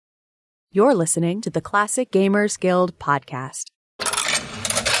You're listening to the Classic Gamers Guild podcast.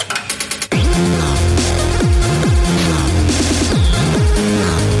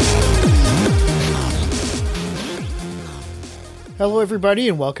 Hello, everybody,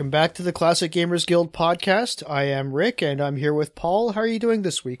 and welcome back to the Classic Gamers Guild podcast. I am Rick, and I'm here with Paul. How are you doing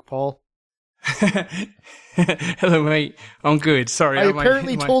this week, Paul? Hello, mate. I'm good. Sorry. I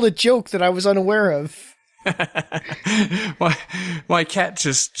apparently told a joke that I was unaware of. my cat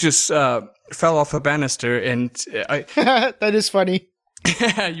just fell off a banister, and I. That is funny.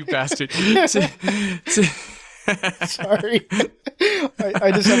 You bastard. Sorry.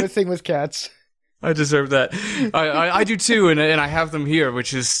 I just have a thing with cats. I deserve that. I do too, and I have them here,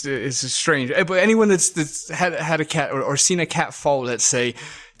 which is strange. But anyone that's had a cat or seen a cat fall, let's say,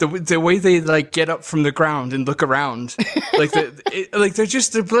 the way they like get up from the ground and look around, like they're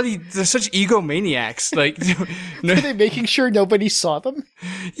such egomaniacs. Like, are they making sure nobody saw them?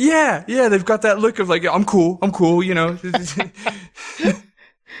 Yeah, they've got that look of like, I'm cool, you know.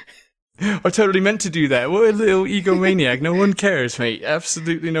 I totally meant to do that. What a little egomaniac. No one cares, mate.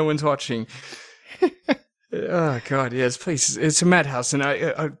 Absolutely no one's watching. Oh God, yeah, this place it's a madhouse, and I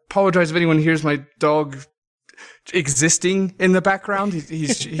apologize if anyone hears my dog existing in the background.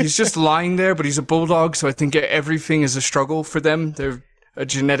 He's just lying there, but he's a bulldog, so I think everything is a struggle for them. They're a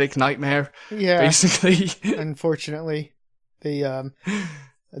genetic nightmare, basically. Unfortunately, they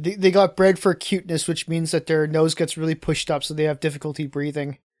got bred for cuteness, which means that their nose gets really pushed up, so they have difficulty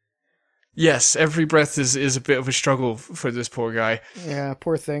breathing. Yes, every breath is a bit of a struggle for this poor guy. Yeah,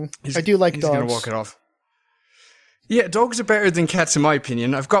 poor thing. I do like dogs. He's gonna walk it off. Yeah, dogs are better than cats in my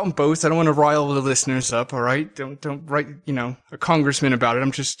opinion. I've got them both. I don't want to rile the listeners up, all right? Don't write, a congressman about it.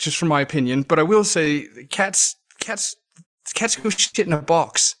 I'm just from my opinion. But I will say cats go shit in a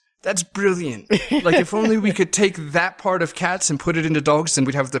box. That's brilliant. Like, if only we could take that part of cats and put it into dogs, then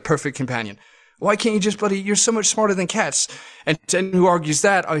we'd have the perfect companion. Why can't you just, buddy, you're so much smarter than cats. And who argues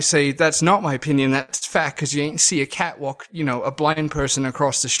that, I say, that's not my opinion, that's fact, because you ain't see a cat walk, a blind person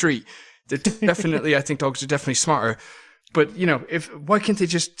across the street. They're definitely, I think dogs are definitely smarter. But, why can't they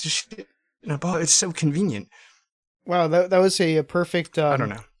just shit in a box? It's so convenient. Wow, that was a perfect, I don't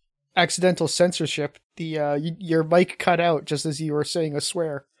know. Accidental censorship. Your mic cut out just as you were saying a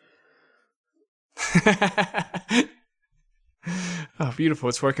swear. Oh, beautiful.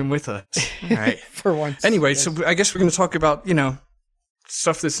 It's working with us. All right. For once. Anyway, yes. So I guess we're going to talk about,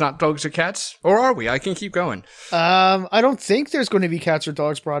 stuff that's not dogs or cats. Or are we? I can keep going. I don't think there's going to be cats or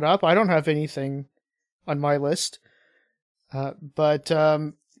dogs brought up. I don't have anything on my list. But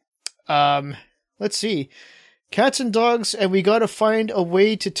let's see. Cats and dogs, and we got to find a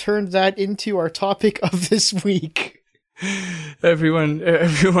way to turn that into our topic of this week.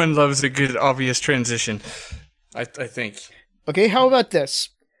 Everyone loves a good, obvious transition, I think. Okay, how about this?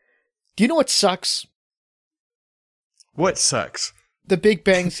 Do you know what sucks? What sucks? The Big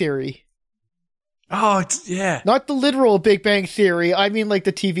Bang Theory. Oh, yeah. Not the literal Big Bang Theory. I mean, like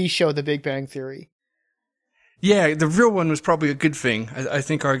the TV show, The Big Bang Theory. Yeah, the real one was probably a good thing. I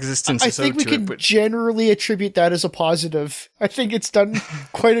think our existence is owed to it. I think we can generally attribute that as a positive. I think it's done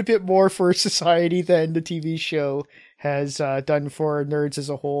quite a bit more for society than the TV show has done for nerds as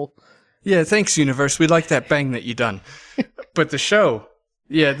a whole. Yeah, thanks, universe. We like that bang that you done. But the show,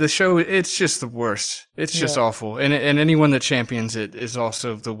 it's just the worst. It's just awful. And anyone that champions it is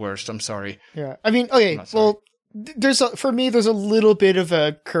also the worst. I'm sorry. Yeah. I mean, okay, well, for me, there's a little bit of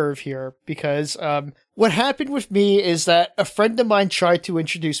a curve here because what happened with me is that a friend of mine tried to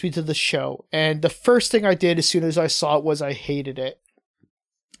introduce me to the show. And the first thing I did as soon as I saw it was I hated it.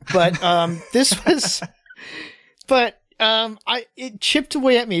 But it chipped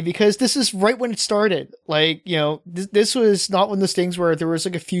away at me because this is right when it started. Like, this was not one of those things where there was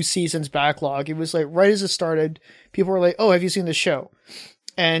like a few seasons backlog. It was like right as it started, people were like, "Oh, have you seen the show?"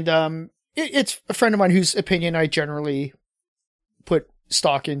 And it's a friend of mine whose opinion I generally put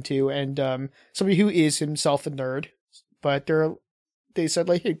stock into, and somebody who is himself a nerd. But they said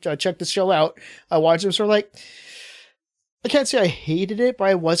like, "Hey, check this show out." I watched it, so like, I can't say I hated it, but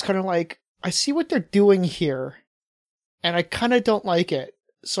I was kind of like, I see what they're doing here. And I kind of don't like it,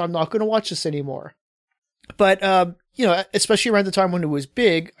 so I'm not going to watch this anymore. But, especially around the time when it was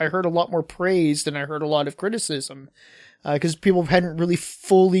big, I heard a lot more praise than I heard a lot of criticism. Because people hadn't really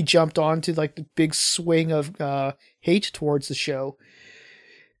fully jumped onto, like, the big swing of hate towards the show.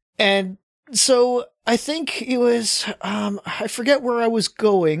 And so I think it was, I forget where I was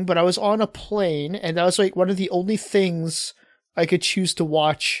going, but I was on a plane, and that was, like, one of the only things I could choose to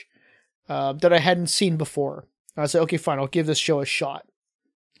watch that I hadn't seen before. I was like, okay, fine, I'll give this show a shot.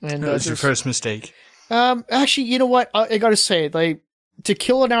 And that was your first mistake. Actually, you know what? I gotta say, like, to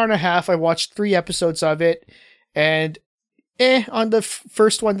kill an hour and a half, I watched 3 episodes of it, and on the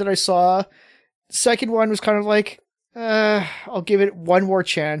first one that I saw. Second one was kind of like, I'll give it one more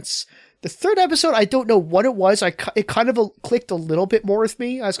chance. The third episode, I don't know what it was. It kind of clicked a little bit more with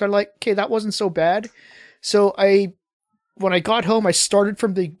me. I was kind of like, okay, that wasn't so bad. So when I got home, I started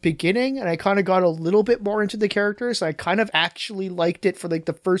from the beginning, and I kind of got a little bit more into the characters. I kind of actually liked it for like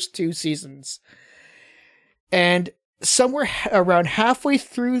the first 2 seasons. And somewhere around halfway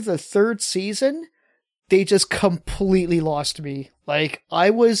through the 3rd season, they just completely lost me. Like, I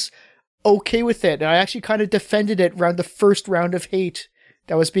was okay with it, and I actually kind of defended it around the first round of hate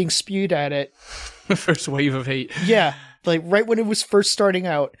that was being spewed at it. The first wave of hate. Yeah, like right when it was first starting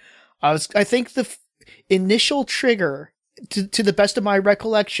out. I think the initial trigger, to the best of my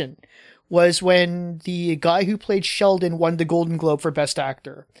recollection, was when the guy who played Sheldon won the Golden Globe for Best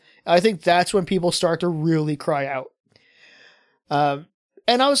Actor. I think that's when people start to really cry out. And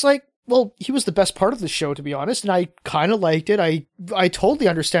I was like, well, he was the best part of the show, to be honest, and I kind of liked it. I totally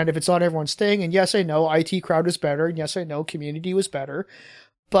understand if it's not everyone's thing, and yes, I know IT Crowd was better, and yes, I know Community was better,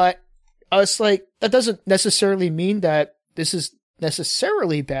 but I was like, that doesn't necessarily mean that this is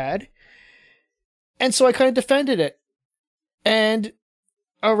necessarily bad, and so I kind of defended it. And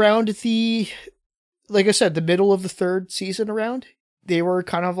around like I said, the middle of the 3rd season around, they were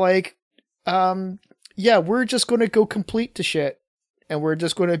kind of like, yeah, we're just going to go complete to shit. And we're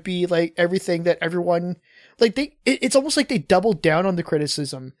just going to be like everything that everyone, like it's almost like they doubled down on the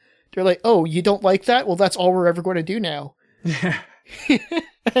criticism. They're like, oh, you don't like that? Well, that's all we're ever going to do now. Yeah.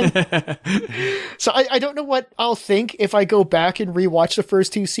 So I don't know what I'll think if I go back and rewatch the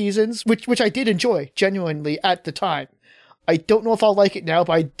first 2 seasons, which I did enjoy genuinely at the time. I don't know if I'll like it now,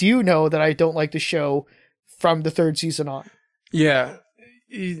 but I do know that I don't like the show from the 3rd season on. Yeah.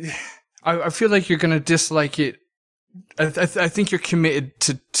 I feel like you're going to dislike it. I think you're committed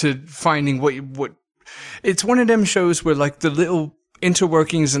to finding what it's one of them shows where like the little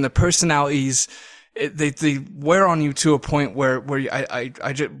interworkings and the personalities, they wear on you to a point where I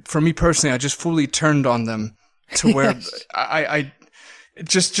just, for me personally, I just fully turned on them to where yes. I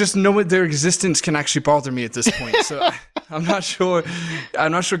just know their existence can actually bother me at this point. So I'm not sure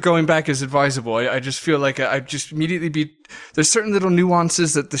going back is advisable. I just feel like I just immediately there's certain little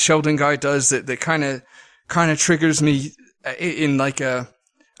nuances that the Sheldon guy does that kind of triggers me in like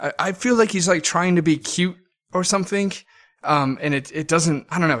I feel like he's like trying to be cute or something. And it doesn't,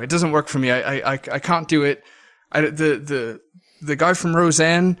 I don't know, it doesn't work for me. I can't do it. The guy from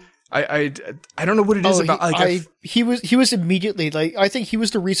Roseanne, I don't know what it is about. He was immediately like, I think he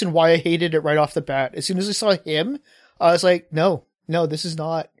was the reason why I hated it right off the bat. As soon as I saw him, I was like, no, this is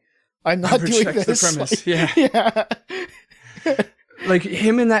not, I'm not doing this. The premise. Like, yeah. Like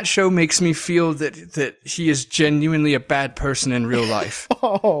him in that show makes me feel that he is genuinely a bad person in real life.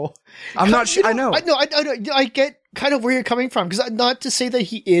 Oh, I'm not sure. I know. I get kind of where you're coming from, because not to say that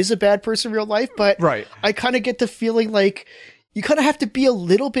he is a bad person in real life, but right. I kind of get the feeling like you kind of have to be a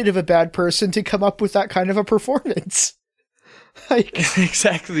little bit of a bad person to come up with that kind of a performance. Like,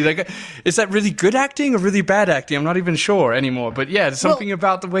 exactly. Like, is that really good acting or really bad acting? I'm not even sure anymore. But yeah, something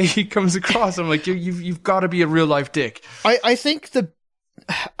about the way he comes across. I'm like, you've got to be a real life dick. I think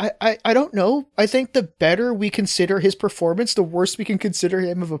I don't know. I think the better we consider his performance, the worse we can consider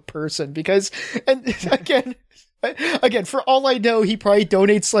him of a person. Because, and again, for all I know, he probably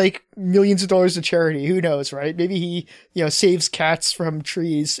donates like millions of dollars to charity. Who knows, right? Maybe he, saves cats from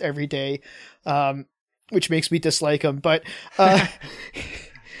trees every day. Which makes me dislike him. But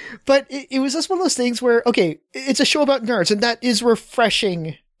but it was just one of those things where, okay, it's a show about nerds, and that is a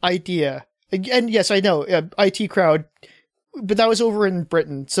refreshing idea. And yes, I know, IT Crowd, but that was over in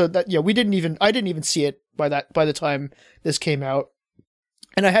Britain. So that, I didn't even see it by the time this came out.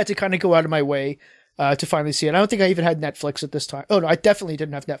 And I had to kind of go out of my way to finally see it. I don't think I even had Netflix at this time. Oh no, I definitely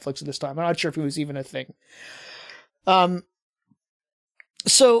didn't have Netflix at this time. I'm not sure if it was even a thing.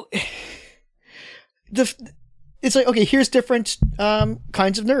 So it's like, okay, here's different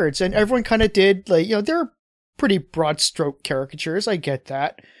kinds of nerds, and everyone kind of did like, they're pretty broad stroke caricatures. I get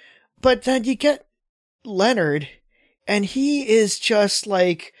that, but then you get Leonard, and he is just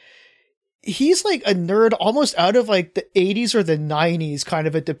like, he's like a nerd almost out of like the 80s or the 90s kind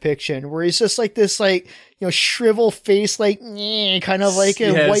of a depiction, where he's just like this like, shrivel face, like kind of like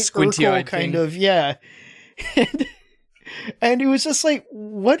a white Urkel kind of, yeah. And it was just like,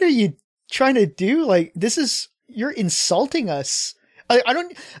 what are you trying to do? Like, you're insulting us. I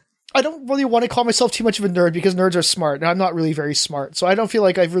don't really want to call myself too much of a nerd, because nerds are smart, and I'm not really very smart, so I don't feel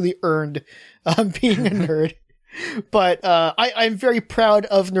like I've really earned being a nerd. But I'm very proud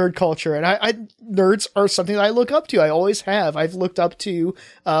of nerd culture, and I nerds are something that I look up to. I always have. I've looked up to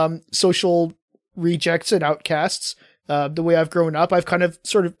social rejects and outcasts. The way I've grown up,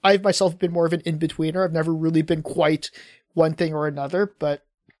 I've myself been more of an in-betweener. I've never really been quite one thing or another, but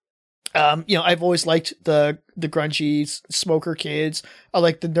I've always liked the grungy smoker kids. I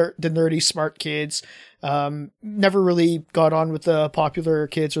like the nerdy smart kids. Never really got on with the popular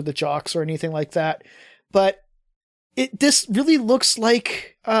kids or the jocks or anything like that. But this really looks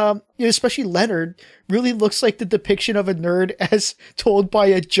like, especially Leonard, really looks like the depiction of a nerd as told by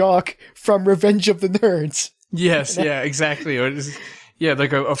a jock from Revenge of the Nerds. Yes, yeah, exactly. Yeah,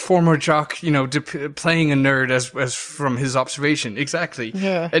 like a former jock, playing a nerd as from his observation. Exactly.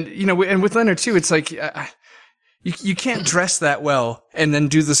 Yeah. And, and with Leonard too, it's like, you can't dress that well and then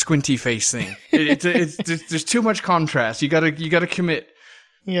do the squinty face thing. There's too much contrast. You gotta commit.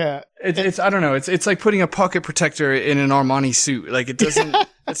 Yeah. It's I don't know. It's like putting a pocket protector in an Armani suit. Like it doesn't,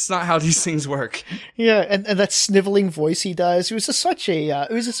 that's not how these things work. Yeah. And that sniveling voice he does, it was just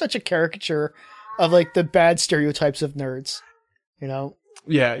such a caricature of like the bad stereotypes of nerds.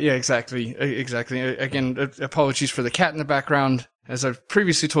 Yeah, exactly. Again, apologies for the cat in the background. As I've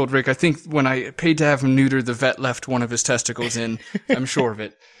previously told Rick, I think when I paid to have him neutered, the vet left one of his testicles in. I'm sure of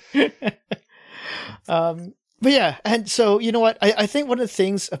it. But yeah, and so, you know what? I think one of the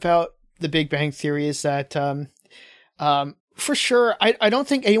things about The Big Bang Theory is that, for sure, I don't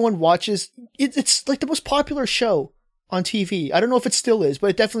think anyone watches it. It's like the most popular show on TV. I don't know if it still is, but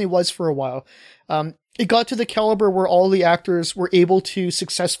it definitely was for a while. It got to the caliber where all the actors were able to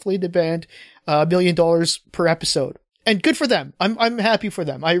successfully demand $1 million per episode. And good for them. I'm happy for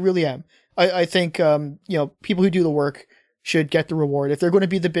them. I really am. I think, people who do the work should get the reward. If they're going to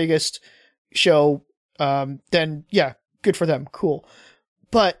be the biggest show, then yeah, good for them. Cool.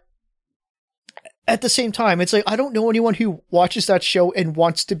 But at the same time, it's like, I don't know anyone who watches that show and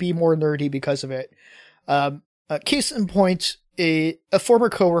wants to be more nerdy because of it. Case in point, a former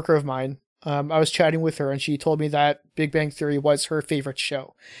coworker of mine, I was chatting with her and she told me that Big Bang Theory was her favorite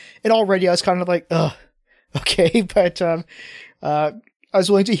show. And already I was kind of like, ugh, okay. But, I was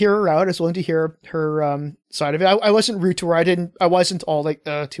willing to hear her out. I was willing to hear her, side of it. I wasn't rude to her. I wasn't all like,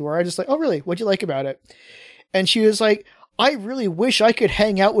 to her. I just like, oh really? What'd you like about it? And she was like, I really wish I could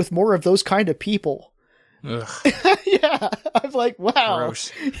hang out with more of those kind of people. Ugh. Yeah. I'm like, wow.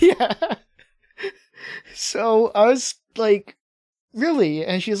 Gross. Yeah. So I was like, really?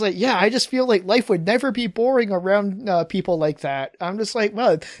 And she's like, yeah, I just feel like life would never be boring around people like that. I'm just like,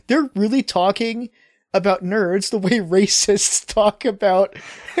 well, they're really talking about nerds the way racists talk about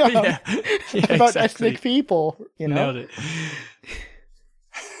about exactly. ethnic people, Nailed it.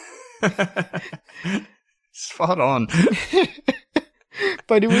 Spot on.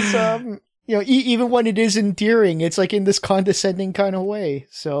 But it was even when it is endearing, it's like in this condescending kind of way.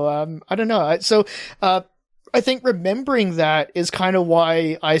 So I don't know. So I think remembering that is kind of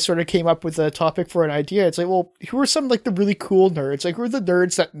why I sort of came up with a topic for an idea. It's like, well, who are some like the really cool nerds? Like, who are the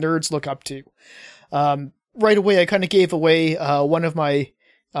nerds that nerds look up to? Right away, I kind of gave away one of my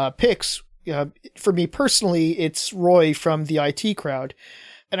picks. For me personally, it's Roy from the IT Crowd.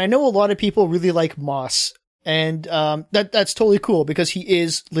 And I know a lot of people really like Moss. And that's totally cool because he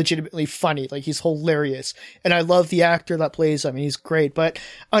is legitimately funny. Like, he's hilarious. And I love the actor that plays him. He's great. But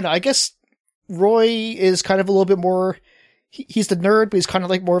I don't know, I guess Roy is kind of a little bit more... He's the nerd, but he's kind of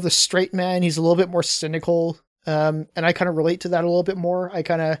like more of the straight man. He's a little bit more cynical. And I kind of relate to that a little bit more.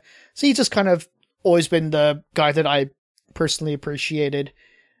 So he's just kind of always been the guy that I personally appreciated.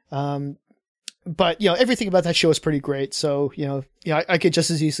 But, everything about that show is pretty great. So, I could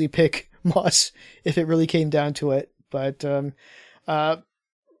just as easily pick Moss if it really came down to it. But have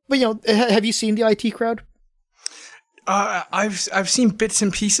you seen the IT Crowd? I've seen bits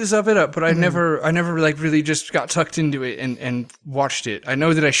and pieces of it, but I never like really just got tucked into it and watched it. I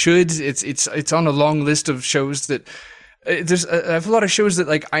know that I should. It's on a long list of shows that I have a lot of shows that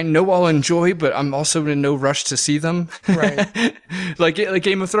like I know I'll enjoy, but I'm also in no rush to see them. Right. like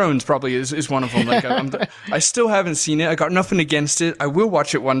Game of Thrones probably is one of them. Like I still haven't seen it. I got nothing against it. I will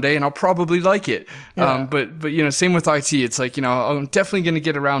watch it one day and I'll probably like it. Yeah. But same with IT. It's like, I'm definitely going to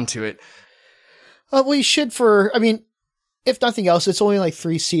get around to it. Well, you should if nothing else, it's only like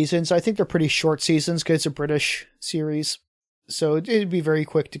 3 seasons. I think they're pretty short seasons because it's a British series. So it'd be very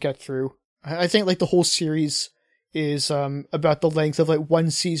quick to get through. I think like the whole series is about the length of like 1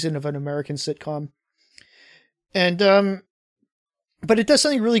 season of an American sitcom. And but it does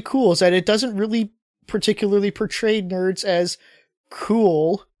something really cool, is that it doesn't really particularly portray nerds as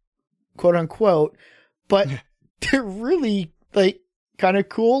cool, quote unquote, but they're really like kind of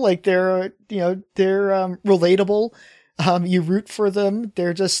cool. Like they're relatable. You root for them.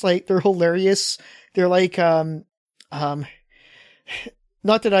 They're just like, they're hilarious. They're like, not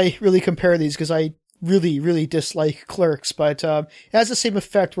that I really compare these because I really, really dislike Clerks, but it has the same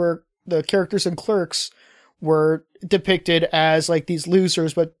effect where the characters in Clerks were depicted as like these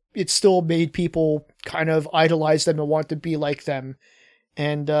losers, but it still made people kind of idolize them and want to be like them.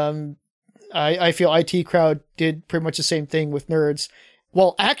 And I feel IT Crowd did pretty much the same thing with Nerds,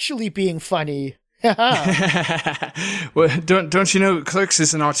 while actually being funny. Well, don't you know Clerks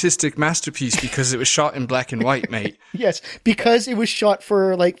is an artistic masterpiece because it was shot in black and white, mate. Yes, because it was shot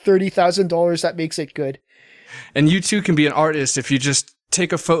for like $30,000, that makes it good. And you too can be an artist if you just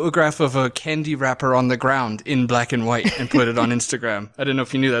take a photograph of a candy wrapper on the ground in black and white and put it on Instagram. I don't know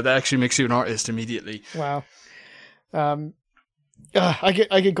if you knew that. That actually makes you an artist immediately. Wow. I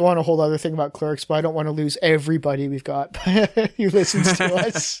could go on a whole other thing about Clerks, but I don't want to lose everybody we've got who listens to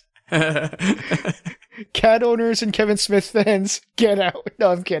us. Cat owners and Kevin Smith fans, get out.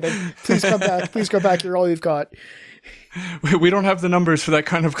 No, I'm kidding. Please come back. Please go back. You're all we've got. We don't have the numbers for that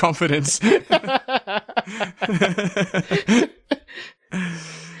kind of confidence.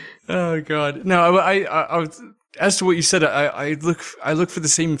 Oh God. No, I as to what you said, I look for the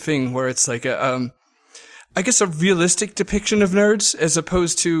same thing where it's like I guess a realistic depiction of nerds as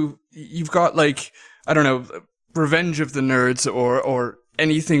opposed to you've got like, I don't know, Revenge of the Nerds or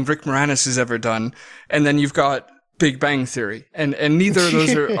anything Rick Moranis has ever done. And then you've got Big Bang Theory. And neither of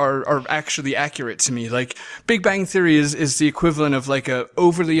those are actually accurate to me. Like Big Bang Theory is the equivalent of like a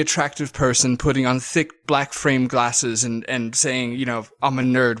overly attractive person putting on thick black frame glasses and saying, you know, I'm a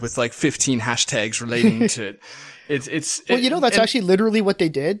nerd with like 15 hashtags relating to it. That's actually literally what they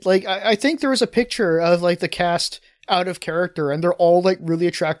did. Like, I think there was a picture of like the cast out of character and they're all like really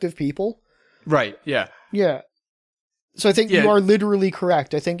attractive people. Right. Yeah. Yeah. So I think you are literally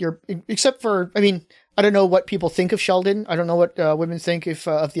correct. I think except for, I mean, I don't know what people think of Sheldon. I don't know what women think of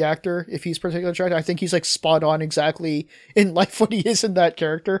the actor, if he's particularly attractive. I think he's like spot on exactly in life what he is in that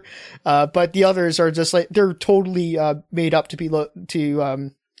character. But the others are just like, they're totally made up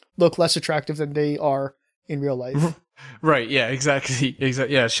to look less attractive than they are in real life. Right. Yeah, exactly.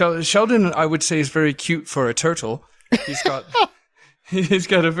 Yeah. Sheldon, I would say, is very cute for a turtle. He's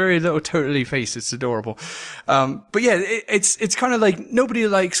got a very little turtley face. It's adorable. But yeah, it's kind of like nobody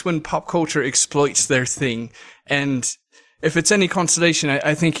likes when pop culture exploits their thing. And if it's any consolation,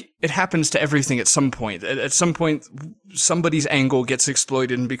 I think it happens to everything at some point. At some point, somebody's angle gets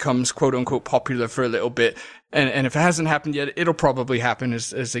exploited and becomes quote unquote popular for a little bit. And if it hasn't happened yet, it'll probably happen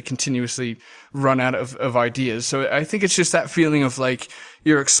as they continuously run out of ideas. So I think it's just that feeling of like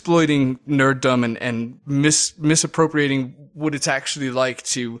you're exploiting nerddom and misappropriating what it's actually like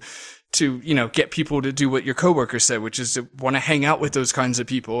to, you know, get people to do what your coworker said, which is to want to hang out with those kinds of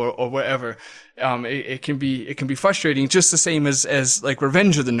people or whatever. It can be frustrating, just the same as like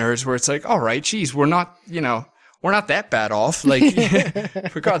Revenge of the Nerds, where it's like, all right, geez, we're not that bad off. Like,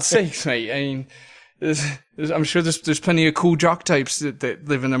 for God's sakes, mate. I mean, I'm sure there's plenty of cool jock types that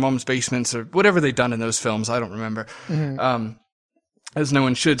live in their mom's basements or whatever they've done in those films. I don't remember. Mm-hmm. As no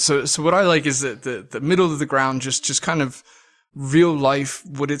one should. So what I like is that the middle of the ground, just kind of real life,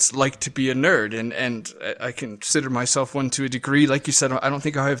 what it's like to be a nerd. And I consider myself one to a degree. Like you said, I don't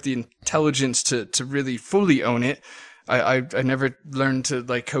think I have the intelligence to really fully own it. I never learned to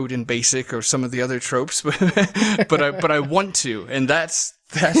like code in BASIC or some of the other tropes, but I want to. And that's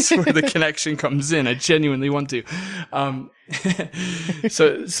where the connection comes in. I genuinely want to.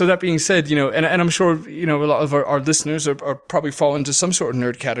 So that being said, you know, and I'm sure, you know, a lot of our listeners are probably fall into some sort of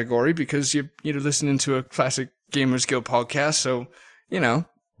nerd category because you're listening to a classic Gamers Guild podcast. So, you know,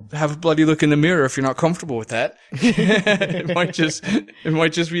 have a bloody look in the mirror if you're not comfortable with that. It might just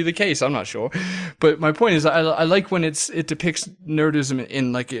be the case. I'm not sure. But my point is I like when it depicts nerdism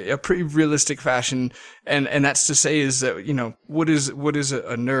in like a pretty realistic fashion. And that's to say is that, you know, what is a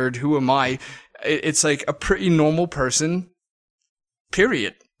nerd? Who am I? It's like a pretty normal person,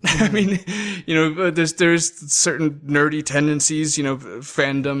 period. I mean, you know, there's certain nerdy tendencies, you know,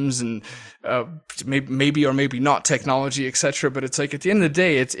 fandoms and, maybe or maybe not technology, etc. But it's like at the end of the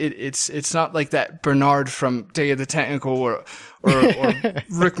day, it's not like that Bernard from Day of the Tentacle or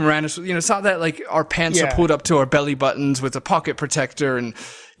Rick Moranis. You know, it's not that like our pants are pulled up to our belly buttons with a pocket protector and,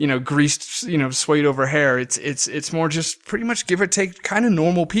 you know, greased, you know, suede over hair. It's more just pretty much give or take kind of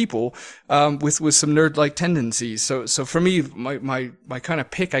normal people, with some nerd-like tendencies. So for me, my kind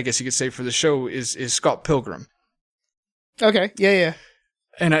of pick, I guess you could say, for the show is Scott Pilgrim. Okay. Yeah.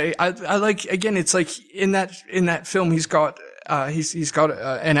 And I like, again, it's like in that film, he's got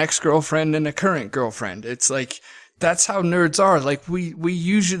an ex-girlfriend and a current girlfriend. It's like that's how nerds are. Like we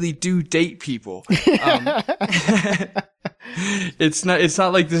usually do date people. It's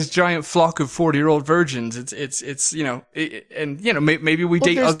not like this giant flock of 40-year-old virgins. It's maybe we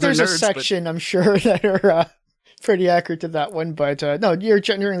date other nerds. There's a section, I'm sure, that are pretty accurate to that one, but no,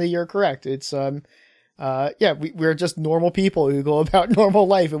 you're correct. It's we're just normal people who go about normal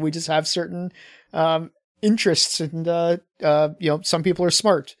life, and we just have certain interests, and some people are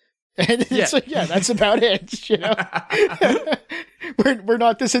smart. And it's that's about it. We're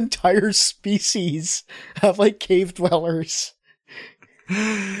not this entire species of like cave dwellers.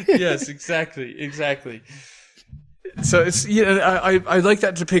 Yes, exactly. So it's I like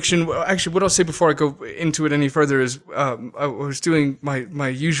that depiction. Actually, what I'll say before I go into it any further is I was doing my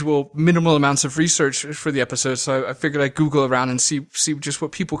usual minimal amounts of research for the episode, so I figured I'd Google around and see just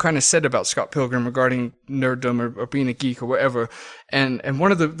what people kind of said about Scott Pilgrim regarding nerddom or being a geek or whatever. And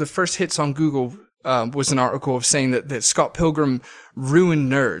one of the first hits on Google was an article of saying that Scott Pilgrim ruined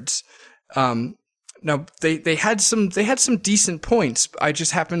nerds. Now they had some decent points. I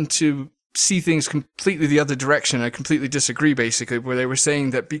just happened to see things completely the other direction. I completely disagree, basically, where they were saying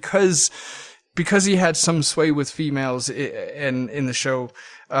that because he had some sway with females in the show,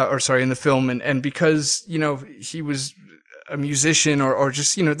 in the film, and because, he was a musician or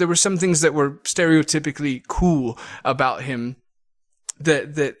just, there were some things that were stereotypically cool about him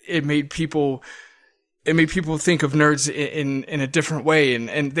that it made people think of nerds in a different way.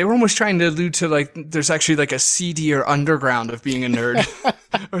 And they were almost trying to allude to like, there's actually like a seedier underground of being a nerd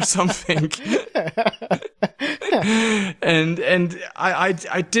or something. and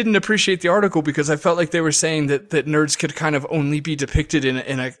I didn't appreciate the article because I felt like they were saying that nerds could kind of only be depicted in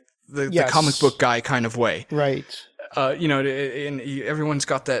the comic book guy kind of way. Right. And everyone's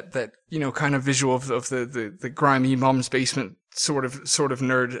got that, kind of visual of the grimy mom's basement sort of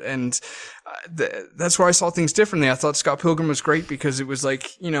nerd. And that's where I saw things differently. I thought Scott Pilgrim was great because it was like,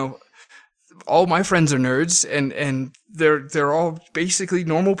 all my friends are nerds and they're all basically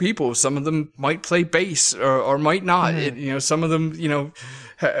normal people. Some of them might play bass or might not. Some of them,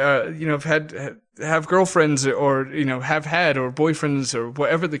 have girlfriends or, have had or boyfriends or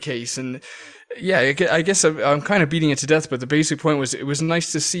whatever the case. And yeah, I guess I'm kind of beating it to death, but the basic point was it was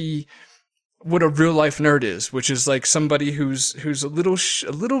nice to see what a real life nerd is, which is like somebody who's a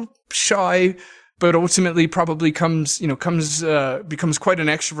little shy, but ultimately probably becomes quite an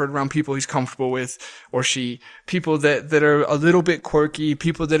extrovert around people he's comfortable with, or people that are a little bit quirky,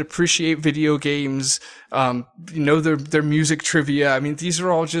 people that appreciate video games, their music trivia. I mean, these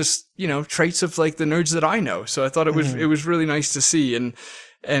are all just, traits of like the nerds that I know. So I thought it was really nice to see.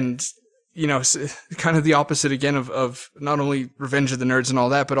 And, kind of the opposite again of not only Revenge of the Nerds and all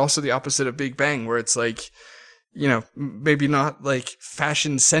that, but also the opposite of Big Bang, where it's like, maybe not like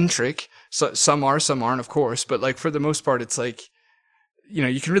fashion centric. So some are, some aren't, of course, but like for the most part, it's like,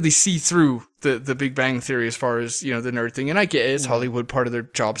 you can really see through the Big Bang Theory as far as, the nerd thing. And I get it. It's Hollywood. Part of their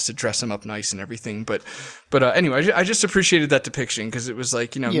job is to dress them up nice and everything. But anyway, I just appreciated that depiction because it was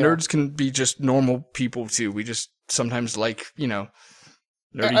like, nerds can be just normal people too. We just sometimes like,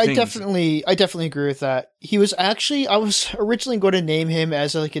 I definitely agree with that. He was actually, I was originally going to name him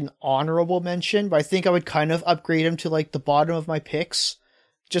as like an honorable mention, but I think I would kind of upgrade him to like the bottom of my picks,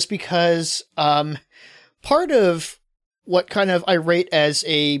 just because part of what kind of I rate as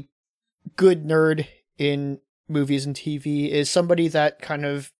a good nerd in movies and TV is somebody that kind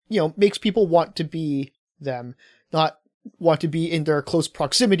of, makes people want to be them, not want to be in their close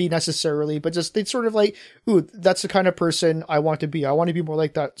proximity necessarily, but just they sort of like, ooh, that's the kind of person I want to be. I want to be more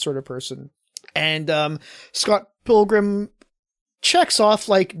like that sort of person. And Scott Pilgrim checks off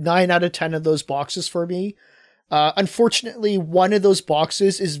like 9 out of 10 of those boxes for me. Unfortunately, one of those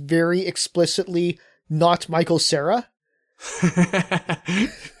boxes is very explicitly not Michael Cera.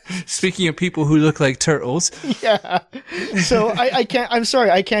 Speaking of people who look like turtles. Yeah. So I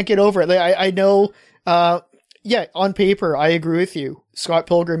can't get over it. Like, I know, on paper, I agree with you. Scott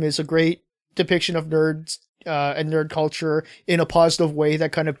Pilgrim is a great depiction of nerds and nerd culture in a positive way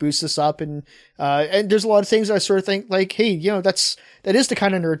that kind of boosts us up. And there's a lot of things I sort of think like, hey, that is the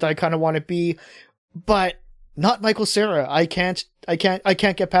kind of nerd that I kind of want to be, but not Michael Cera. I can't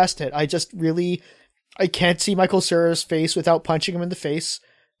get past it. I can't see Michael Cera's face without punching him in the face.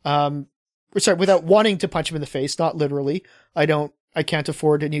 Without wanting to punch him in the face, not literally. I can't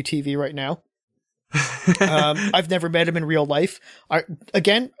afford a new TV right now. I've never met him in real life.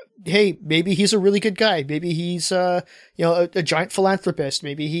 Hey, maybe he's a really good guy. Maybe he's, a giant philanthropist.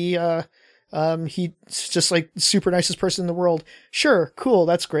 Maybe he's just like super nicest person in the world. Sure. Cool.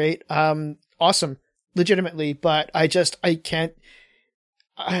 That's great. Awesome. Legitimately. But I can't,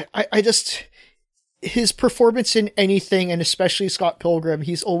 his performance in anything, and especially Scott Pilgrim,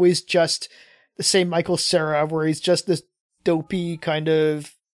 he's always just the same Michael Cera, where he's just this dopey kind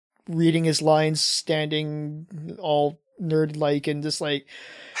of reading his lines, standing all nerd-like, and just like,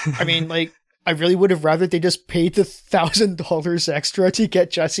 I mean, like, I really would have rather they just paid the $1,000 extra to get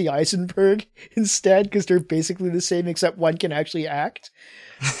Jesse Eisenberg instead, because they're basically the same, except one can actually act.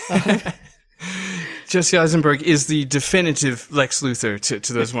 Jesse Eisenberg is the definitive Lex Luthor,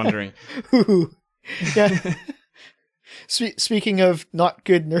 to those wondering. Yeah. Speaking of not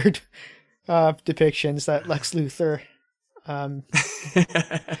good nerd depictions, that Lex Luthor.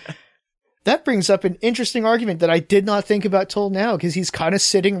 That brings up an interesting argument that I did not think about till now, because he's kind of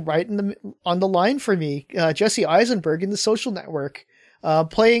sitting right on the line for me. Jesse Eisenberg in The Social Network,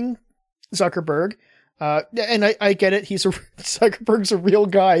 playing Zuckerberg. And I get it. Zuckerberg's a real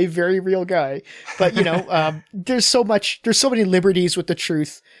guy, very real guy. But, you know, there's so many liberties with the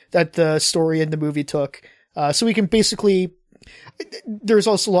truth that the story in the movie took. So we can basically, there's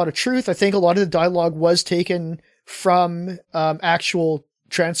also a lot of truth. I think a lot of the dialogue was taken from, actual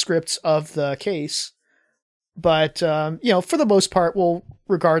transcripts of the case. But, you know, for the most part, we'll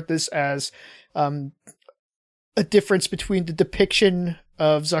regard this as, a difference between the depiction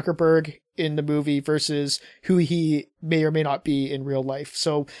of Zuckerberg in the movie versus who he may or may not be in real life.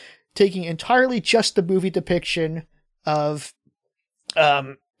 So taking entirely just the movie depiction of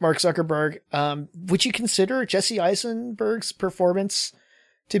Mark Zuckerberg, would you consider Jesse Eisenberg's performance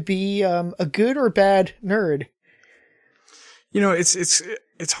to be a good or bad nerd? You know,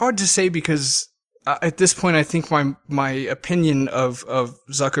 it's hard to say, because at this point I think my opinion of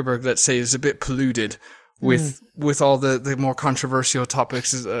Zuckerberg, let's say, is a bit polluted with all the more controversial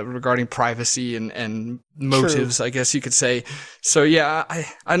topics regarding privacy and motives, True. I guess you could say. So yeah,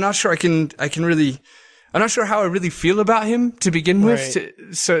 I'm not sure I'm not sure how I really feel about him to begin with.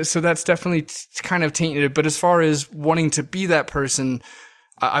 Right. So that's definitely kind of tainted it. But as far as wanting to be that person,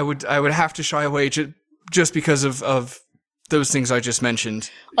 I would have to shy away just because of those things I just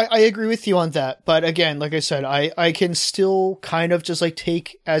mentioned. I agree with you on that. But again, like I said, I can still kind of just like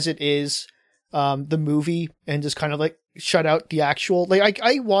take as it is, the movie, and just kind of like shut out the actual, like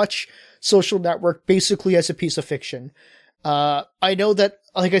I watch Social Network basically as a piece of fiction. I know that,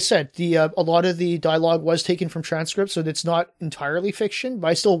 like I said, a lot of the dialogue was taken from transcripts, so it's not entirely fiction, but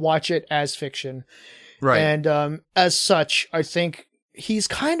I still watch it as fiction. Right. And, as such, I think he's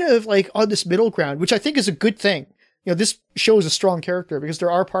kind of like on this middle ground, which I think is a good thing. You know, this shows a strong character, because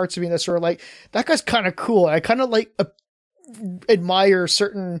there are parts of me that sort of like, that guy's kind of cool. I kind of like admire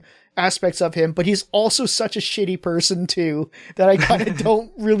certain aspects of him, but he's also such a shitty person too, that I kind of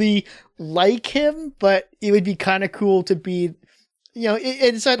don't really like him, but it would be kind of cool to be, you know,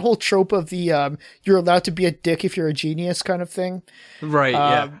 it's that whole trope of the, you're allowed to be a dick if you're a genius kind of thing. Right.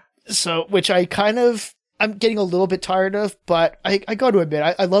 Yeah. So, which I'm getting a little bit tired of, but I got to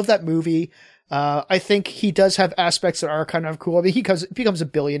admit, I love that movie. I think he does have aspects that are kind of cool. I mean, he becomes a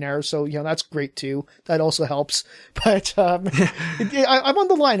billionaire, so, you know, that's great too. That also helps. But, I'm on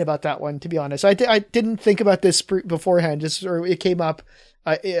the line about that one, to be honest. I didn't think about this beforehand, it came up,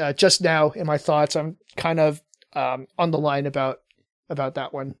 just now in my thoughts. I'm kind of, on the line about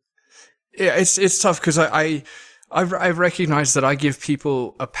that one. Yeah, it's tough, because I've recognized that I give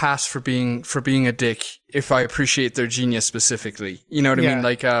people a pass for being a dick if I appreciate their genius specifically. You know what I mean?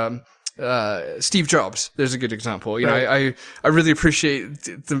 Like, Steve Jobs, there's a good example. You know, I really appreciate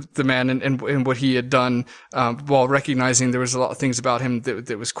the man and what he had done, while recognizing there was a lot of things about him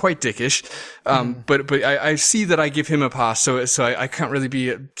that was quite dickish. But I see that I give him a pass, so I can't really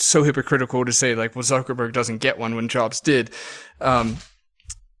be so hypocritical to say like, well, Zuckerberg doesn't get one when Jobs did.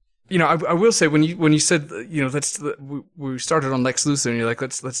 You know, I will say when you said, you know, we started on Lex Luthor, and you're like,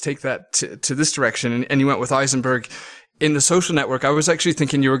 let's take that to this direction, and you went with Eisenberg. In The Social Network, I was actually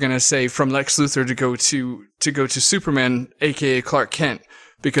thinking you were going to say from Lex Luthor to go to Superman, aka Clark Kent,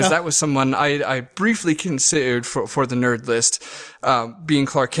 because that was someone I briefly considered for the nerd list, being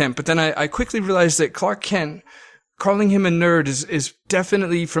Clark Kent. But then I quickly realized that Clark Kent, calling him a nerd is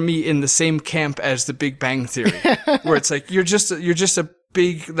definitely for me in the same camp as The Big Bang Theory, where it's like you're just a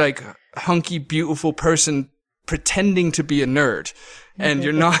big, like, hunky, beautiful person pretending to be a nerd. And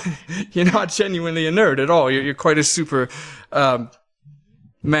you're not genuinely a nerd at all. You're quite a super,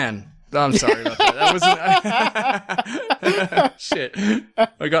 man. I'm sorry about that. That wasn't, shit.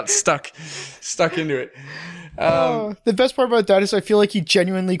 I got stuck into it. The best part about that is I feel like you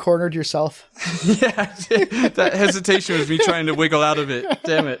genuinely cornered yourself. Yeah. That hesitation was me trying to wiggle out of it.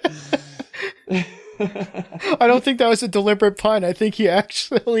 Damn it. I don't think that was a deliberate pun. I think you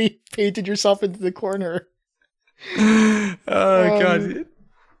actually painted yourself into the corner. Oh, God.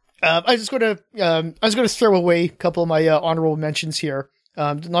 I was going to throw away a couple of my honorable mentions here.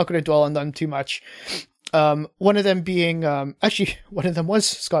 I'm not going to dwell on them too much. One of them being, actually, one of them was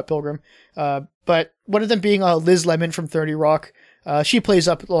Scott Pilgrim, but one of them being Liz Lemon from 30 Rock. She plays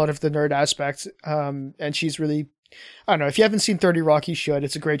up a lot of the nerd aspects, and she's really, I don't know, if you haven't seen 30 Rock, you should.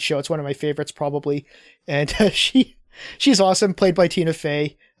 It's a great show. It's one of my favorites, probably. And she's awesome, played by Tina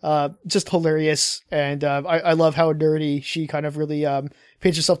Fey. Just hilarious, and I love how nerdy she kind of really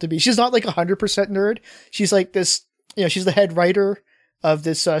paints herself to be. She's not like 100% nerd. She's like this, she's the head writer of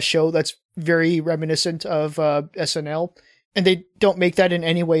this show that's very reminiscent of SNL, and they don't make that in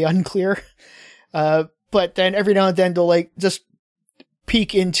any way unclear. But then every now and then they'll like just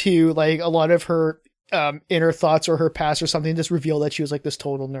peek into like a lot of her inner thoughts or her past or something, just reveal that she was like this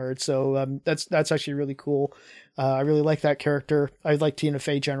total nerd. So that's actually really cool. I really like that character. I like Tina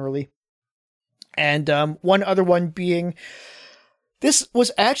Fey generally. And one other one being, this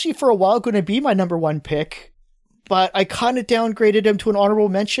was actually for a while going to be my number one pick, but I kind of downgraded him to an honorable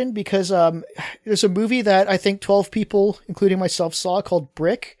mention because there's a movie that I think 12 people, including myself, saw called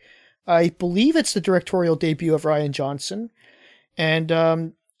Brick. I believe it's the directorial debut of Rian Johnson.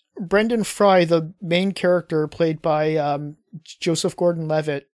 And Brendan Fry, the main character played by Joseph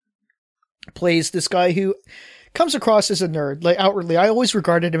Gordon-Levitt, plays this guy who comes across as a nerd. Like outwardly, I always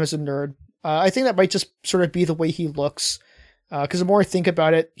regarded him as a nerd. I think that might just sort of be the way he looks. Because the more I think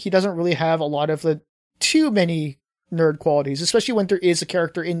about it, he doesn't really have a lot of the too many nerd qualities, especially when there is a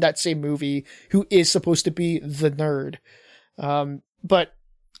character in that same movie who is supposed to be the nerd. But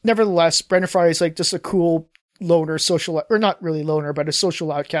nevertheless, Brendan Fry is like just a cool loner, social, or not really loner, but a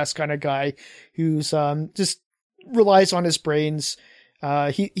social outcast kind of guy who's just relies on his brains.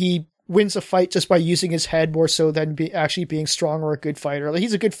 He wins a fight just by using his head more so than actually being strong or a good fighter. Like,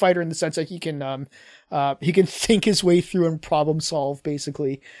 he's a good fighter in the sense that he can think his way through and problem solve,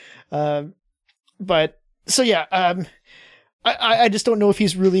 basically. But so yeah, I just don't know if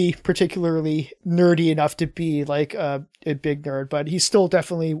he's really particularly nerdy enough to be like a big nerd, but he's still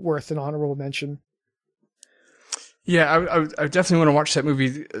definitely worth an honorable mention. Yeah, I definitely want to watch that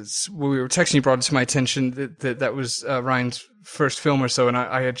movie. When we were texting, you brought it to my attention that was Ryan's first film or so, and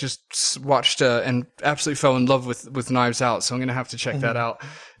I had just watched and absolutely fell in love with Knives Out, so I'm going to have to check that out,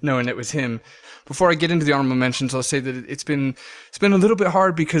 knowing it was him. Before I get into the honorable mentions, I'll say that it's been a little bit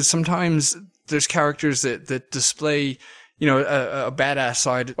hard because sometimes there's characters that display, a badass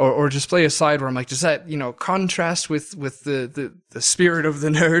side or display a side where I'm like, does that, contrast with the spirit of the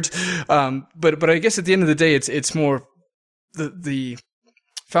nerd? But I guess at the end of the day, it's more the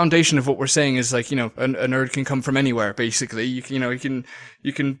foundation of what we're saying is like, a nerd can come from anywhere, basically. You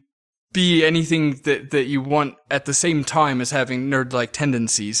can be anything that you want at the same time as having nerd-like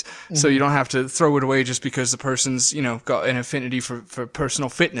tendencies. Mm-hmm. So you don't have to throw it away just because the person's, got an affinity for personal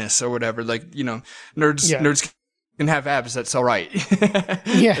fitness or whatever. Like, nerds can have abs. That's all right.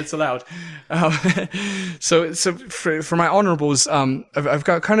 Yeah, it's allowed. So for my honorables, I've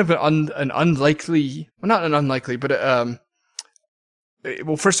got kind of an unlikely, well, not an unlikely, but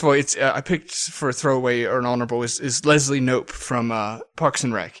well, first of all, it's I picked for a throwaway or an honorable is Leslie Knope from Parks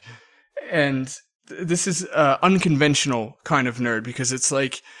and Rec, and this is unconventional kind of nerd because it's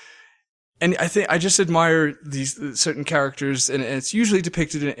like. And I think I just admire these certain characters, and it's usually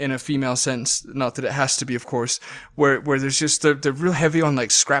depicted in a female sense. Not that it has to be, of course. Where there's just they're real heavy on like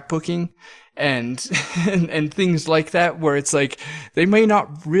scrapbooking and and things like that. Where it's like they may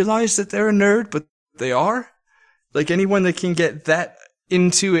not realize that they're a nerd, but they are. Like anyone that can get that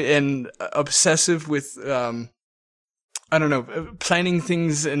into it and obsessive with I don't know, planning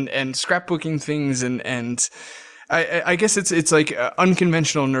things and scrapbooking things and. I guess it's like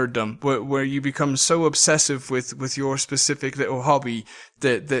unconventional nerddom where you become so obsessive with your specific little hobby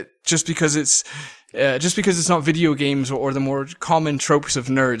that just because it's not video games or the more common tropes of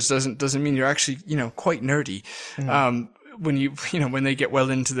nerds doesn't mean you're actually quite nerdy. Mm-hmm. When they get well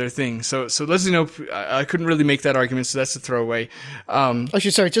into their thing. So Leslie Knope, I couldn't really make that argument, so that's a throwaway.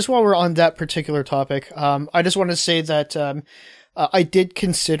 Actually, sorry, just while we're on that particular topic, I just want to say that I did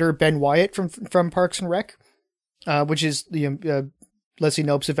consider Ben Wyatt from Parks and Rec. Which is the Leslie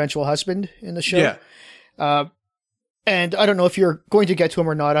Knope's eventual husband in the show. Yeah. And I don't know if you're going to get to him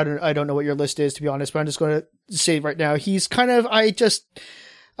or not. I don't know what your list is, to be honest, but I'm just going to say right now, he's kind of, I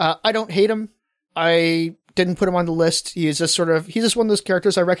don't hate him. I didn't put him on the list. He's just one of those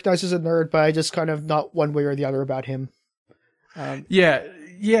characters I recognize as a nerd, but I just kind of not one way or the other about him. I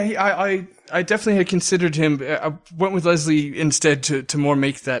definitely had considered him. I went with Leslie instead to more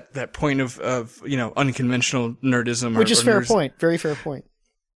make that point of unconventional nerdism, which is fair point. Very fair point.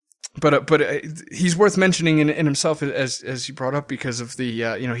 he's worth mentioning in himself as you brought up because of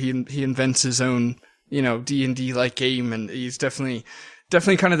the he invents his own D&D like game, and he's definitely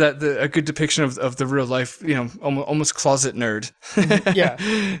kind of a good depiction of the real life almost closet nerd.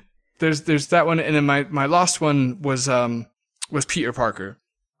 Yeah. There's that one, and then my last one was Peter Parker,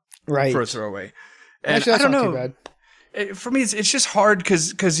 right, for a throwaway. And actually, that's I don't not know. too bad. For me, it's just hard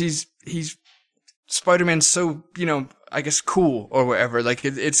because he's Spider-Man's so, I guess cool or whatever. Like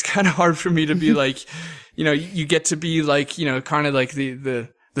it's kind of hard for me to be like, you get to be like, kind of like the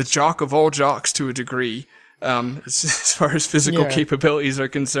jock of all jocks to a degree. As far as physical capabilities are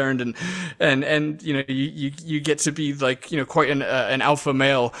concerned, and you get to be like quite an alpha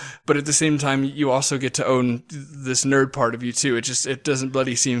male, but at the same time you also get to own this nerd part of you too. It doesn't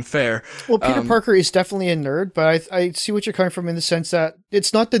bloody seem fair. Well, Peter Parker is definitely a nerd, but I see what you're coming from in the sense that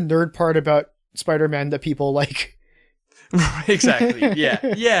it's not the nerd part about Spider-Man that people like. Exactly.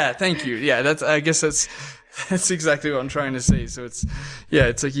 Yeah. Thank you. Yeah, I guess that's exactly what I'm trying to say. So it's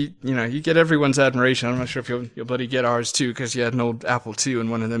like you get everyone's admiration. I'm not sure if you'll bloody get ours too, because you had an old Apple II in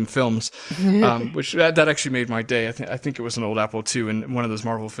one of them films, which that actually made my day. I think it was an old Apple II in one of those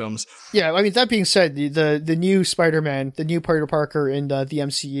Marvel films. Yeah, I mean, that being said, the new Spider-Man, the new Peter Parker in the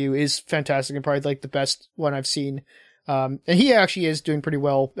MCU is fantastic and probably like the best one I've seen. And he actually is doing pretty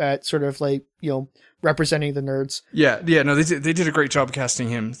well at sort of like representing the nerds. Yeah. No, they did a great job casting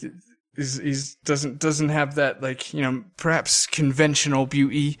him. He's doesn't have that like perhaps conventional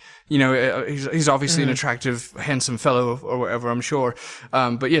beauty. He's obviously an attractive, handsome fellow or whatever, I'm sure.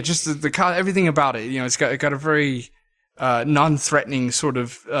 But yeah, just the everything about it. It's got a very non-threatening sort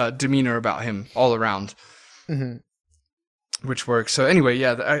of demeanor about him all around, which works. So anyway,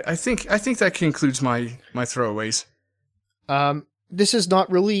 yeah, I think that concludes my throwaways. This is not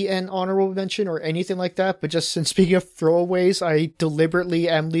really an honorable mention or anything like that, but just in speaking of throwaways, I deliberately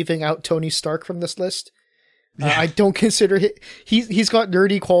am leaving out Tony Stark from this list. I don't consider he's got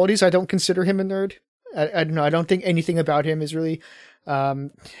nerdy qualities. I don't consider him a nerd. I don't know. I don't think anything about him is really,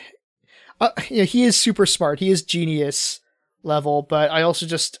 he is super smart. He is genius level, but I also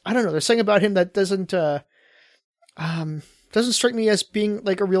I don't know. There's something about him that doesn't strike me as being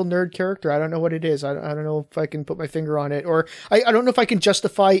like a real nerd character. I don't know what it is. I don't know if I can put my finger on it, or I don't know if I can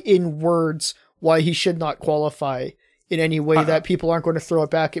justify in words why he should not qualify in any way that people aren't going to throw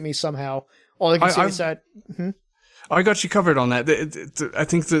it back at me somehow. All I can say is that... I got you covered on that. I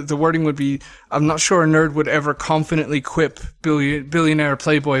think the wording would be, I'm not sure a nerd would ever confidently quip billionaire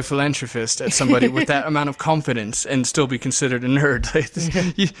playboy philanthropist at somebody with that amount of confidence and still be considered a nerd.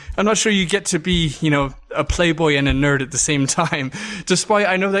 I'm not sure you get to be, a playboy and a nerd at the same time. Despite,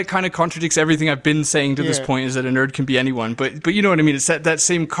 I know that kind of contradicts everything I've been saying to this point, is that a nerd can be anyone. But you know what I mean? It's that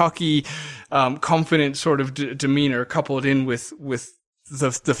same cocky, confident sort of demeanor coupled in with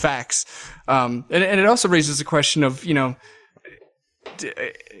the facts. And it also raises the question of, can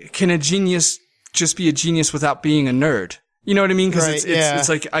a genius just be a genius without being a nerd? You know what I mean? Because it's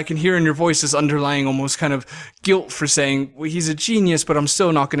like I can hear in your voice this underlying almost kind of guilt for saying, well, he's a genius, but I'm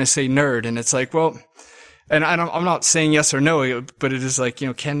still not going to say nerd. And it's like, well, and I'm not saying yes or no, but it is like,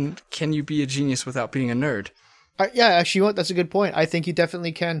 can you be a genius without being a nerd? Actually, that's a good point. I think you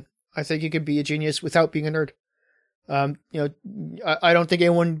definitely can. I think you could be a genius without being a nerd. I don't think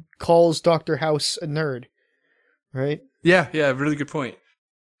anyone calls Dr. House a nerd, right? Yeah, really good point.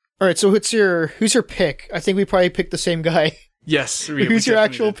 All right, so who's your pick? I think we probably picked the same guy. Yes. Who's your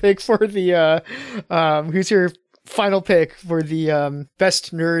actual pick for the who's your final pick for the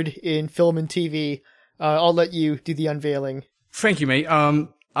best nerd in film and TV? I'll let you do the unveiling. Thank you, mate.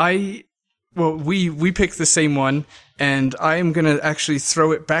 We picked the same one, and I am going to actually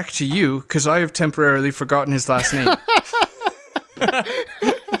throw it back to you because I have temporarily forgotten his last name.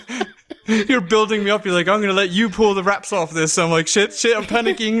 You're building me up. You're like, I'm going to let you pull the wraps off this. So I'm like, shit, I'm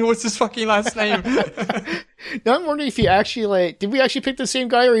panicking. What's his fucking last name? Now I'm wondering if you actually did we actually pick the same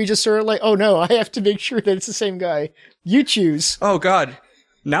guy, or are you just sort of like, oh no, I have to make sure that it's the same guy? You choose. Oh God.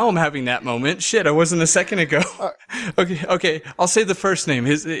 Now I'm having that moment. Shit, I wasn't a second ago. Okay. I'll say the first name.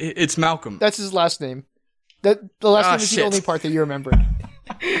 It's Malcolm. That's his last name. The last name is the only part that you remembered.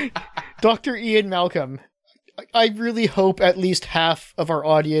 Dr. Ian Malcolm. I really hope at least half of our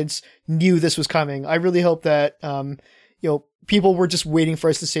audience knew this was coming. I really hope that people were just waiting for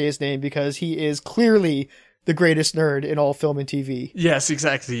us to say his name, because he is clearly the greatest nerd in all film and TV. Yes,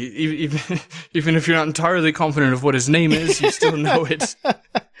 exactly. Even if you're not entirely confident of what his name is, you still know it.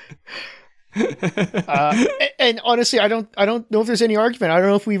 And honestly, I don't know if there's any argument. I don't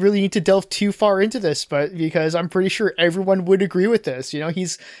know if we really need to delve too far into this, but because I'm pretty sure everyone would agree with this. You know,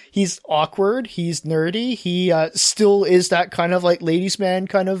 he's awkward, he's nerdy, he still is that kind of like ladies' man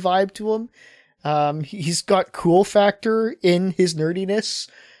kind of vibe to him. He's got cool factor in his nerdiness.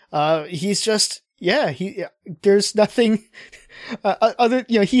 He's just there's nothing other.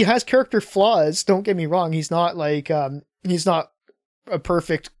 You know, he has character flaws. Don't get me wrong. He's not like he's not a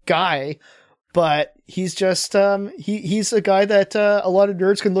perfect guy. But he's just, he's a guy that a lot of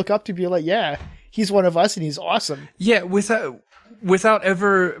nerds can look up to, be like, yeah, he's one of us and he's awesome. Yeah, without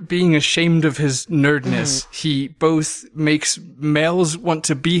ever being ashamed of his nerdness, he both makes males want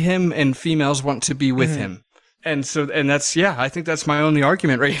to be him and females want to be with him. And that's, I think that's my only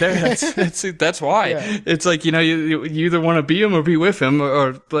argument right there. That's why. Yeah. It's like, you know, you either want to be him or be with him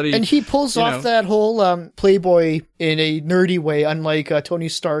or bloody. And he pulls off that whole, playboy in a nerdy way, unlike, Tony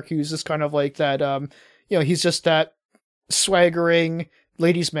Stark, who's just kind of like that, you know, he's just that swaggering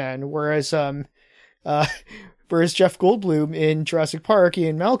ladies' man. Whereas Jeff Goldblum in Jurassic Park,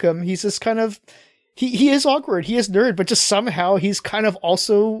 Ian Malcolm, he's just kind of, he is awkward. He is nerd, but just somehow he's kind of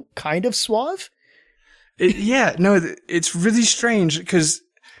also kind of suave. It's really strange because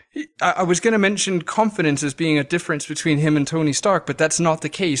I was going to mention confidence as being a difference between him and Tony Stark, but that's not the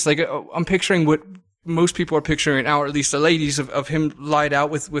case. Like, I'm picturing what most people are picturing now, or at least the ladies, of him lied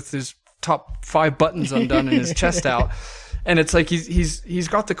out with his top 5 buttons undone and his chest out. And it's like he's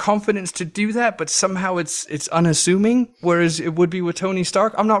got the confidence to do that, but somehow it's unassuming, whereas it would be with Tony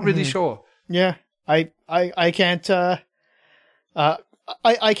Stark. I'm not really sure. Yeah, I can't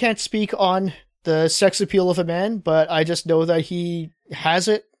I can't speak on the sex appeal of a man, but I just know that he has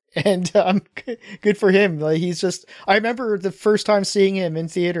it, and good for him. Like, he's just, I remember the first time seeing him in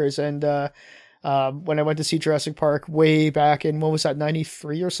theaters, and when I went to see Jurassic Park way back in, what was that,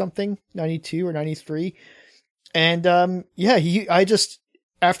 93 or something, 92 or 93. And I just,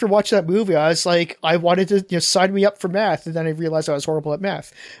 after watching that movie, I was like, I wanted to, you know, sign me up for math, and then I realized I was horrible at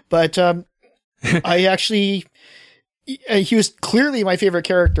math. But I actually, he was clearly my favorite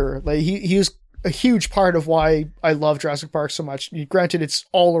character. Like, he was a huge part of why I love Jurassic Park so much. Granted, it's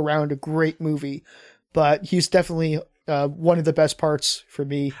all around a great movie, but he's definitely one of the best parts for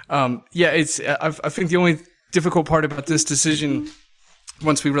me. I think the only difficult part about this decision,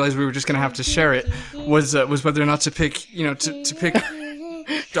 once we realized we were just going to have to share it, was whether or not to pick, you know, to pick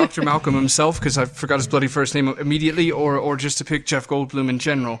Dr. Malcolm himself, because I forgot his bloody first name immediately, or just to pick Jeff Goldblum in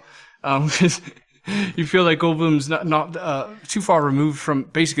general. You feel like Goldblum's not too far removed from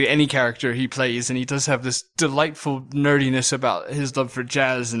basically any character he plays, and he does have this delightful nerdiness about his love for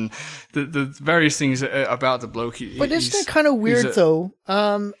jazz and the various things about the bloke. But isn't it kind of weird, though?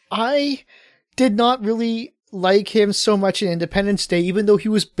 I did not really like him so much in Independence Day, even though he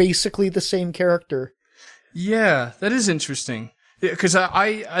was basically the same character. Yeah, that is interesting. Because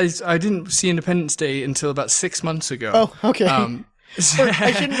I didn't see Independence Day until about 6 months ago. Oh, okay.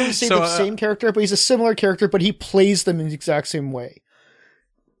 I shouldn't really say the same character, but he's a similar character, but he plays them in the exact same way.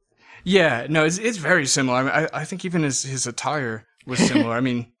 Yeah, no, it's very similar. I mean, I think even his attire was similar. I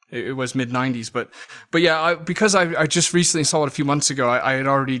mean, it was mid-90s, but yeah, because I just recently saw it a few months ago, I had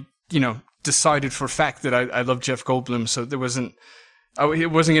already, you know, decided for a fact that I love Jeff Goldblum, so it wasn't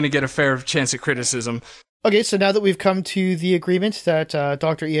going to get a fair chance at criticism. Okay, so now that we've come to the agreement that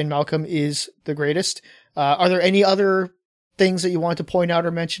Dr. Ian Malcolm is the greatest, are there any other things that you want to point out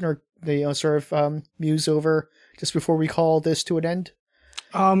or mention, or sort of muse over just before we call this to an end?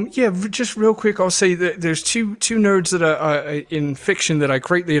 Just real quick, I'll say that there's two nerds that are in fiction that I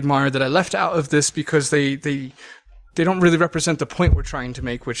greatly admire that I left out of this because they don't really represent the point we're trying to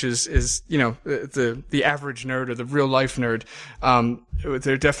make, which is you know, the average nerd or the real life nerd.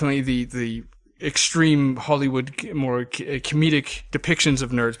 They're definitely the extreme Hollywood, more comedic depictions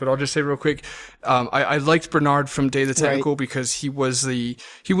of nerds. But I'll just say real quick, I liked Bernard from Day of the Tentacle because he was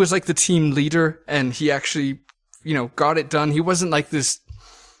like the team leader, and he actually, you know, got it done. He wasn't like this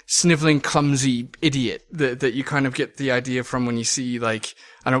sniveling, clumsy idiot that you kind of get the idea from when you see, like,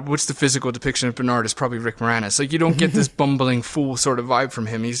 I don't know, what's the physical depiction of Bernard? Is probably Rick Moranis. Like, you don't get this bumbling fool sort of vibe from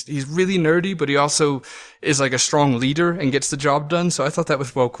him. He's really nerdy, but he also is like a strong leader and gets the job done. So I thought that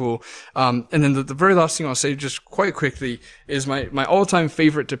was well cool. And then the very last thing I'll say just quite quickly is my all-time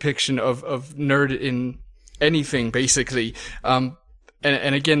favorite depiction of nerd in anything, basically.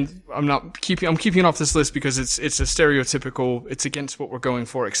 and again, I'm keeping off this list because it's a stereotypical, it's against what we're going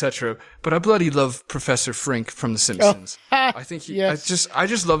for, etc. But I bloody love Professor Frink from The Simpsons. I think yes. I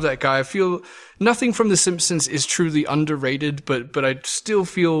just love that guy. I feel nothing from The Simpsons is truly underrated, but I still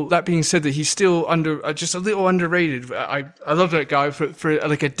feel, that being said, that he's still just a little underrated. I love that guy. For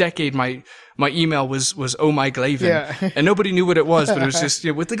like a decade, my email was oh my Glavin, and nobody knew what it was, but it was just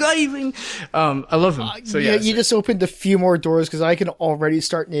with the Glavin. I love him. So you just opened a few more doors, because I can already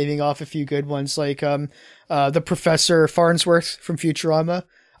start naming off a few good ones, like the Professor Farnsworth from Futurama.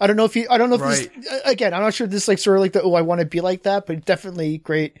 I don't know if this, again, I'm not sure this is like sort of like the I want to be like that, but definitely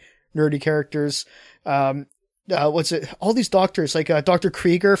great nerdy characters. What's it? All these doctors, like Dr.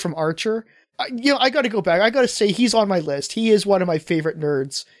 Krieger from Archer. I got to go back. I got to say he's on my list. He is one of my favorite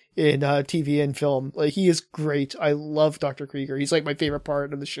nerds in TV and film. Like, he is great. I love Dr. Krieger. He's like my favorite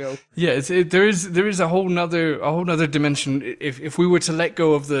part of the show. Yeah, there is a whole nother dimension. If we were to let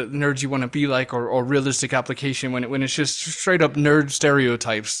go of the nerds you want to be like, or realistic application, when it's just straight up nerd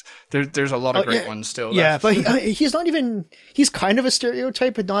stereotypes, there's a lot of great ones still. Yeah, but he's not even, he's kind of a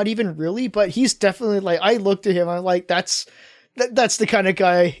stereotype, but not even really. But he's definitely like, I looked at him, I'm like, that's the kind of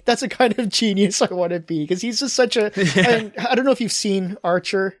guy, that's the kind of genius I want to be, because he's just such a. I don't know if you've seen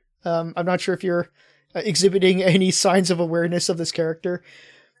Archer. I'm not sure if you're exhibiting any signs of awareness of this character.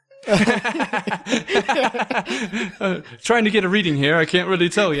 Trying to get a reading here. I can't really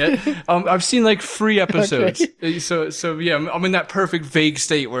tell yet. I've seen like 3 episodes. Okay. So yeah, I'm in that perfect vague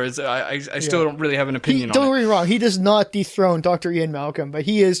state where I still don't really have an opinion on it. Don't get me wrong. He does not dethrone Dr. Ian Malcolm, but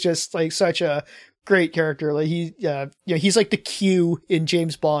he is just like such a great character. Like he's like the Q in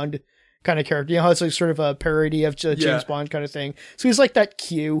James Bond kind of character. You know how it's like sort of a parody of James Bond kind of thing. So he's like that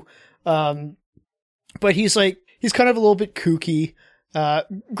Q. But he's kind of a little bit kooky.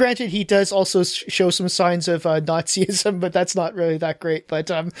 Granted, he does also show some signs of Nazism, but that's not really that great. But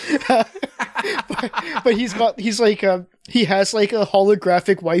but he has like a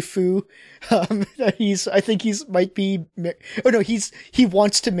holographic waifu that I think he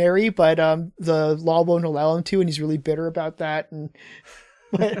wants to marry, but the law won't allow him to, and he's really bitter about that. And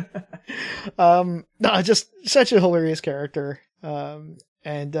just such a hilarious character.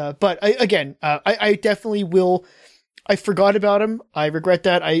 But I definitely will. I forgot about him. I regret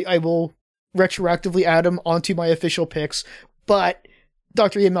that. I will retroactively add him onto my official picks, but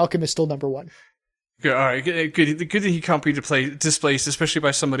Dr. Ian Malcolm is still number 1. Good. All right. Good that he can't be displaced, especially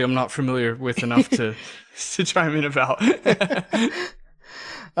by somebody I'm not familiar with enough to chime in about.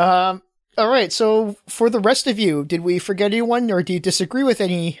 All right. So for the rest of you, did we forget anyone, or do you disagree with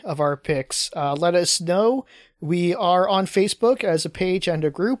any of our picks? Let us know. We are on Facebook as a page and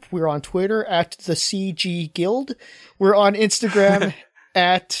a group. We're on Twitter at the CG Guild. We're on Instagram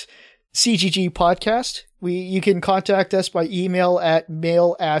at CGG Podcast. You can contact us by email at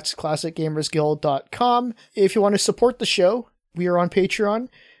mail@classicgamersguild.com. If you want to support the show, we are on Patreon,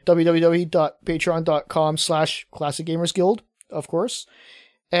 www.patreon.com/classicgamersguild, of course.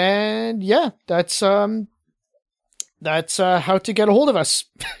 And yeah, that's how to get a hold of us.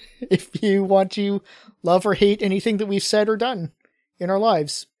 If you want to love or hate anything that we've said or done in our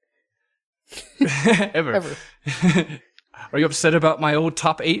lives. Ever. Are you upset about my old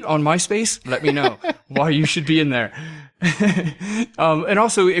top 8 on MySpace? Let me know why you should be in there. And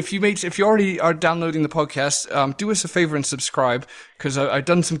also, if you already are downloading the podcast, do us a favor and subscribe, because I've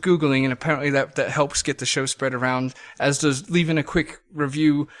done some Googling, and apparently that helps get the show spread around, as does leaving a quick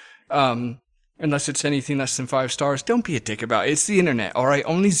review. Unless it's anything less than 5 stars, don't be a dick about it. It's the internet, all right?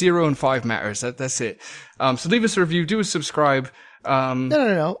 Only 0 and 5 matters. That's it. So leave us a review, do a subscribe.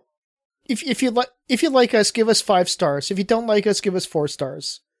 No. If you like us, give us 5 stars. If you don't like us, give us 4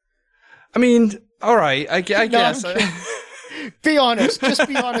 stars. I mean, all right. I guess. Be honest. Just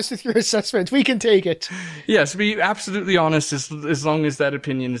be honest with your assessment. We can take it. Yes, be absolutely honest, as long as that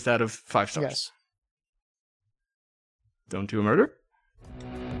opinion is that of 5 stars. Yes. Don't do a murder.